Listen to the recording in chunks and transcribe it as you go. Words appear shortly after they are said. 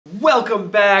Welcome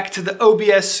back to the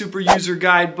OBS Superuser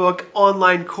Guidebook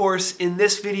online course. In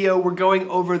this video, we're going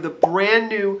over the brand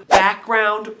new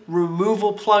background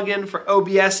removal plugin for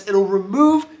OBS. It'll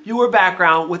remove your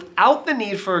background without the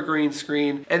need for a green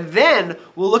screen. And then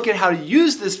we'll look at how to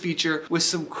use this feature with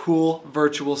some cool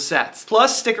virtual sets.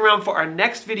 Plus, stick around for our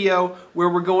next video where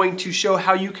we're going to show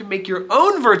how you can make your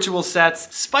own virtual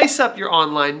sets, spice up your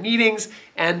online meetings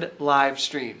and live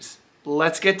streams.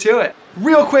 Let's get to it.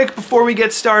 Real quick before we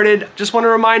get started, just want to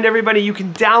remind everybody you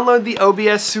can download the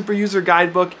OBS Superuser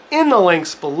Guidebook in the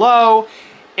links below.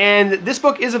 And this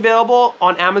book is available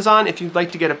on Amazon if you'd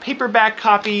like to get a paperback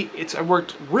copy. I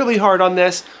worked really hard on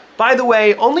this. By the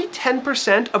way, only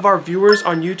 10% of our viewers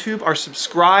on YouTube are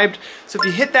subscribed. So if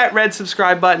you hit that red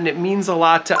subscribe button, it means a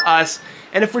lot to us.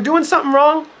 And if we're doing something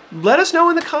wrong, let us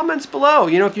know in the comments below.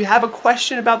 You know, if you have a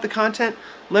question about the content,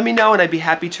 let me know and I'd be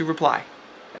happy to reply.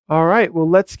 All right, well,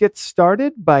 let's get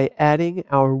started by adding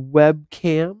our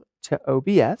webcam to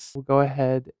OBS. We'll go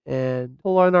ahead and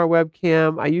pull on our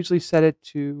webcam. I usually set it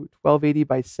to 1280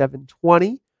 by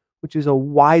 720, which is a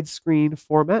widescreen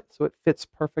format, so it fits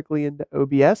perfectly into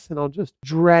OBS, and I'll just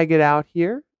drag it out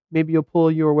here. Maybe you'll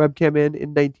pull your webcam in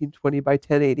 1920 by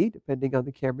 1080, depending on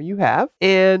the camera you have.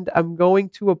 And I'm going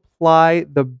to apply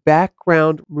the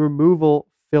background removal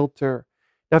filter.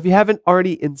 Now, if you haven't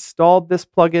already installed this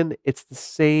plugin, it's the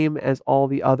same as all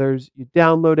the others. You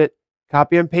download it,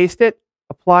 copy and paste it,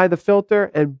 apply the filter,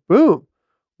 and boom,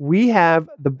 we have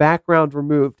the background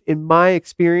removed. In my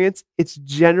experience, it's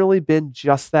generally been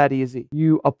just that easy.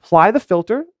 You apply the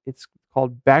filter, it's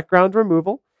called background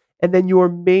removal, and then your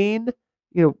main,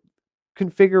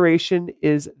 configuration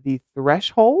is the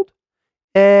threshold.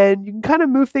 And you can kind of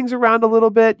move things around a little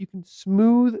bit. You can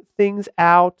smooth things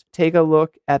out, take a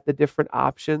look at the different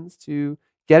options to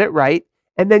get it right.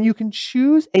 And then you can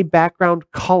choose a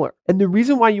background color. And the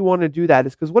reason why you want to do that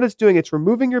is because what it's doing, it's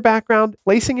removing your background,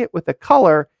 placing it with a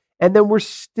color, and then we're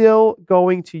still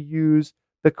going to use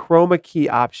the chroma key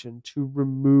option to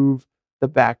remove the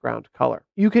background color.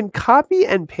 You can copy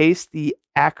and paste the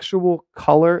actual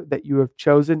color that you have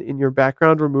chosen in your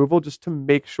background removal just to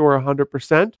make sure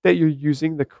 100% that you're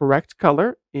using the correct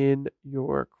color in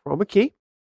your chroma key.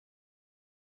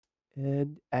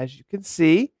 And as you can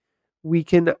see, we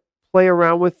can play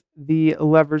around with the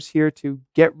levers here to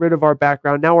get rid of our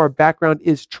background. Now our background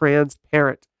is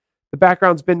transparent. The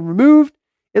background's been removed.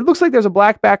 It looks like there's a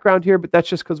black background here, but that's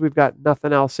just because we've got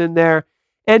nothing else in there.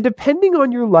 And depending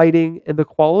on your lighting and the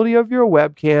quality of your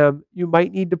webcam, you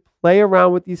might need to play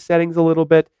around with these settings a little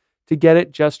bit to get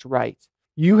it just right.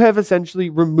 You have essentially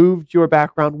removed your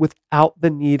background without the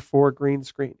need for a green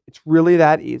screen. It's really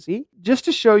that easy. Just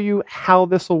to show you how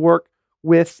this will work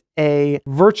with a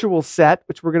virtual set,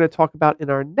 which we're going to talk about in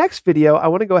our next video, I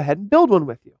want to go ahead and build one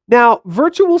with you. Now,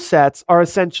 virtual sets are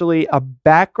essentially a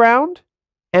background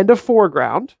and a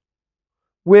foreground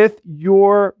with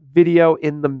your video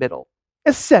in the middle.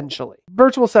 Essentially,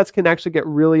 virtual sets can actually get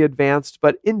really advanced,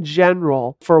 but in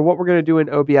general, for what we're going to do in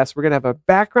OBS, we're going to have a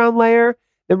background layer,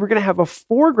 then we're going to have a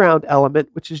foreground element,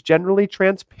 which is generally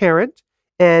transparent.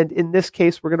 And in this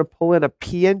case, we're going to pull in a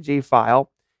PNG file,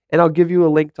 and I'll give you a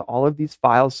link to all of these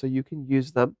files so you can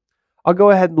use them. I'll go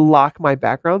ahead and lock my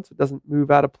background so it doesn't move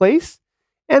out of place,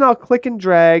 and I'll click and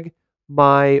drag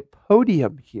my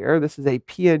podium here. This is a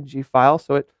PNG file,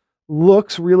 so it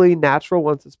looks really natural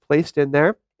once it's placed in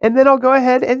there. And then I'll go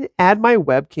ahead and add my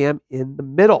webcam in the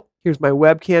middle. Here's my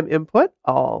webcam input.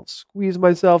 I'll squeeze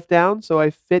myself down so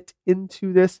I fit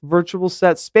into this virtual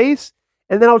set space.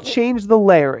 And then I'll change the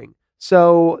layering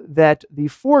so that the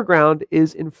foreground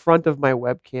is in front of my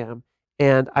webcam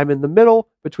and I'm in the middle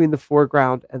between the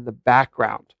foreground and the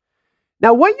background.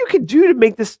 Now, what you can do to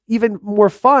make this even more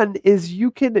fun is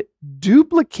you can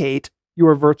duplicate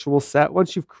your virtual set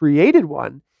once you've created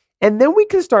one. And then we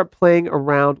can start playing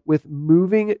around with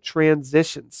moving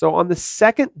transitions. So on the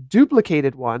second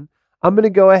duplicated one, I'm going to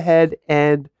go ahead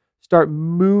and start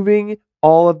moving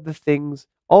all of the things,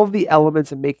 all of the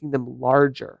elements and making them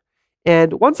larger.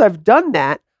 And once I've done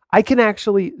that, I can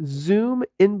actually zoom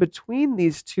in between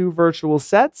these two virtual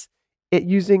sets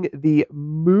using the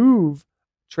move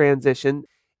transition.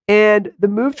 And the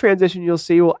move transition, you'll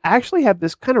see, will actually have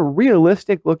this kind of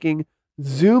realistic looking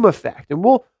zoom effect. And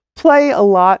we'll play a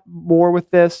lot more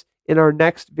with this in our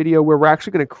next video where we're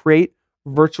actually going to create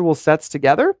virtual sets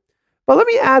together. But let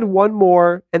me add one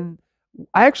more. And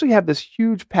I actually have this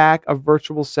huge pack of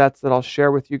virtual sets that I'll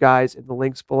share with you guys in the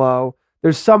links below.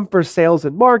 There's some for sales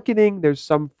and marketing. There's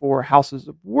some for houses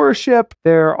of worship.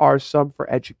 There are some for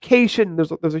education.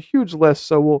 There's a huge list.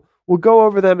 So we'll go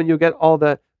over them and you'll get all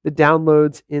the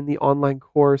downloads in the online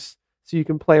course so you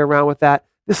can play around with that.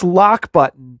 This lock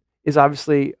button is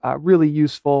obviously really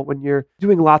useful when you're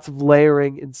doing lots of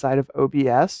layering inside of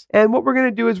OBS. And what we're going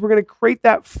to do is we're going to create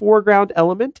that foreground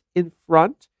element in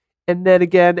front, and then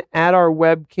again add our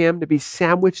webcam to be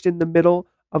sandwiched in the middle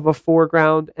of a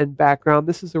foreground and background.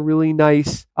 This is a really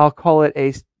nice, I'll call it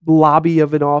a lobby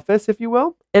of an office, if you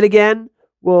will. And again,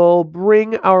 we'll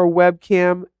bring our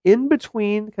webcam in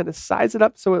between, kind of size it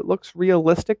up so it looks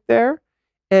realistic there,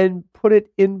 and put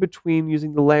it in between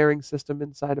using the layering system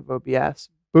inside of OBS.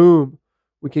 Boom.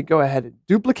 We can go ahead and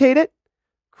duplicate it,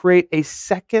 create a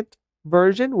second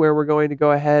version where we're going to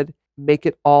go ahead, make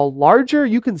it all larger.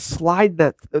 You can slide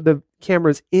the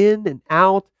cameras in and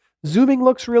out. Zooming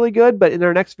looks really good, but in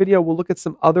our next video, we'll look at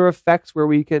some other effects where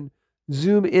we can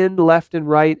zoom in left and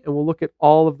right, and we'll look at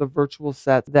all of the virtual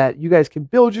sets that you guys can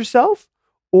build yourself,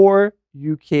 or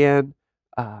you can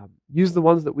use the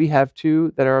ones that we have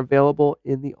too that are available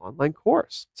in the online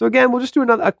course. So again, we'll just do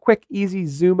a quick, easy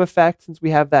zoom effect since we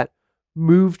have that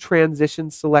move transition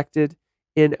selected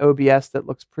in OBS that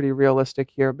looks pretty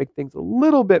realistic here. Make things a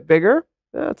little bit bigger.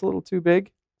 That's a little too big.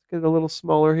 Let's get it a little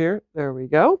smaller here. There we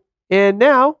go. And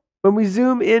now when we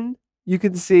zoom in, you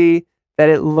can see that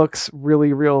it looks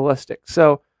really realistic.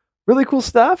 So really cool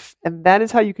stuff. And that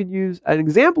is how you can use an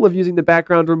example of using the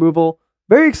background removal.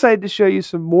 Very excited to show you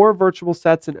some more virtual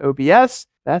sets in OBS.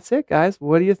 That's it, guys.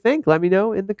 What do you think? Let me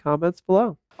know in the comments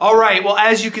below. All right, well,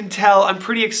 as you can tell, I'm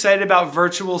pretty excited about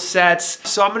virtual sets.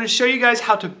 So I'm gonna show you guys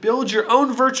how to build your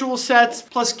own virtual sets,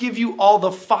 plus give you all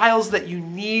the files that you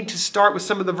need to start with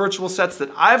some of the virtual sets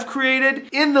that I've created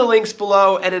in the links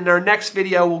below. And in our next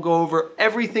video, we'll go over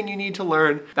everything you need to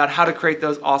learn about how to create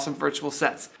those awesome virtual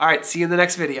sets. All right, see you in the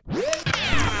next video.